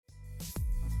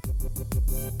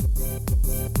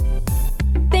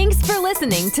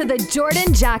listening to The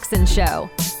Jordan Jackson Show.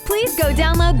 Please go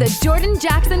download the Jordan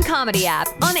Jackson Comedy app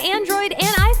on Android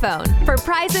and iPhone for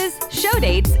prizes, show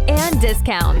dates, and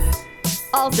discounts.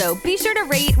 Also, be sure to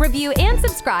rate, review, and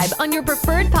subscribe on your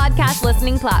preferred podcast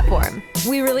listening platform.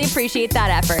 We really appreciate that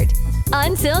effort.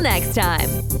 Until next time.